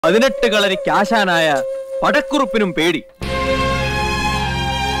18 കളരിക്ക് ആശാനായ പടക്കുറുപ്പിനും പേടി.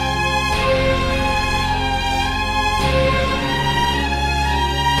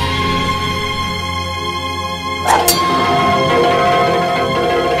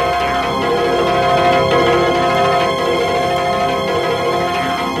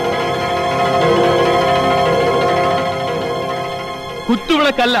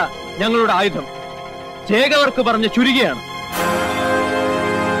 കുത്തുവിളക്കല്ല ഞങ്ങളുടെ ആയുധം, ചേകവർക്ക് പറഞ്ഞ ചുരികയാണ്.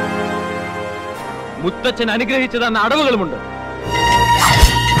 മുത്തച്ഛൻ അനുഗ്രഹിച്ചു തന്ന അടവുകളുമുണ്ട്.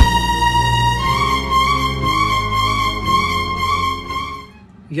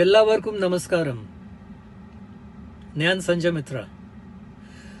 എല്ലാവർക്കും നമസ്കാരം. ഞാൻ Sanjay Mitra.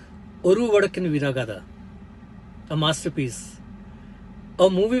 Oru Vadakkan Veeragatha, a masterpiece, a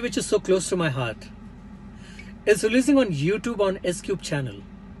movie which is so close to my heart. It's releasing on YouTube on S-Cube channel.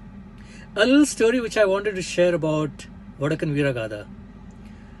 A little story which I wanted to share about Vadakkan Veeragatha.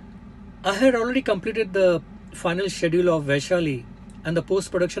 I had already completed the final schedule of Vaishali and the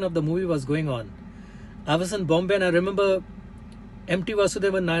post-production of the movie was going on. I was in Bombay and I remember M.T.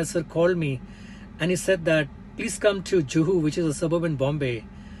 Vasudevan Nair sir called me and he said that please come to Juhu, which is a suburb in Bombay,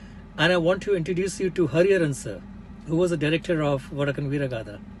 and I want to introduce you to Hariharan sir, who was the director of Vadakkan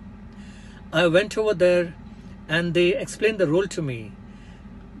Veeragatha. I went over there and they explained the role to me.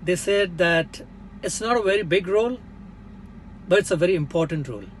 They said that it's not a very big role, but it's a very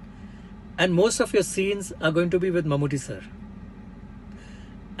important role. And most of your scenes are going to be with Mammootty sir.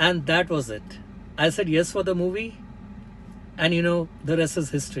 And that was it. I said yes for the movie. And you know, the rest is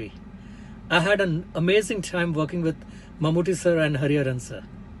history. I had an amazing time working with Mammootty sir and Hariharan sir.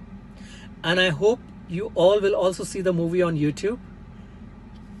 And I hope you all will also see the movie on YouTube.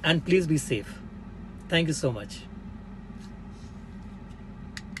 And please be safe. Thank you so much.